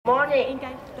Morning.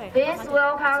 Please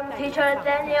welcome Teacher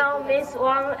Daniel, Miss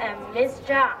Wang, and Miss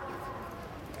Zhang.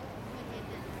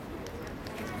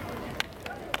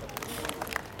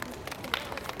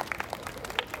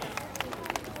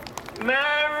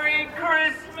 Merry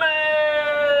Christmas!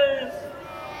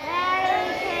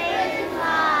 Merry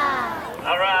Christmas!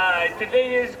 All right,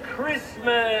 today is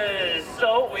Christmas,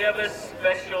 so we have a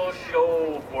special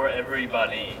show for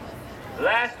everybody.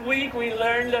 Last week we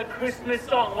learned a Christmas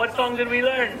song. What song did we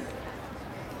learn?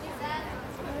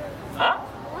 Huh?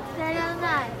 Silent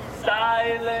Night.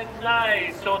 Silent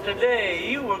Night. So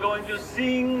today we're going to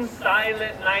sing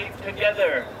Silent Night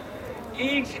together.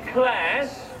 Each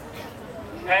class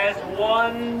has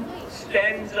one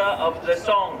stanza of the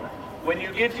song. When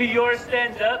you get to your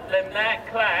stanza, then that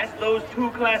class, those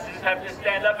two classes have to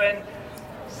stand up and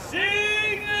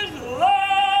sing as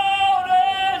loud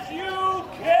as you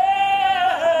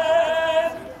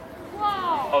can.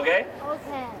 Wow. Okay?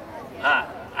 Okay.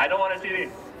 I don't want to see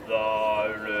this.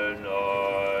 Silent Night.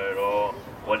 Oh,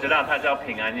 我知道它叫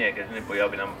平安夜，可是你不要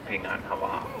比他们平安，好不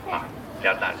好？啊，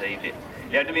要大声一点。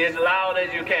You have to be as loud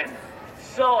as you can.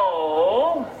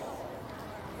 So,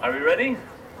 are we ready?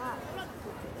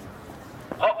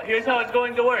 Oh, here's how it's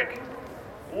going to work.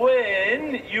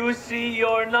 When you see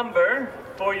your number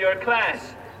for your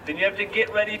class, then you have to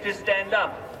get ready to stand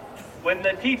up. When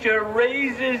the teacher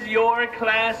raises your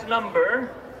class number,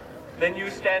 then you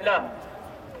stand up.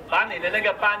 把你的那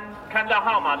个班看到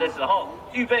号码的时候，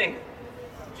预备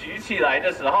举起来的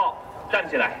时候，站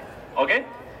起来。OK？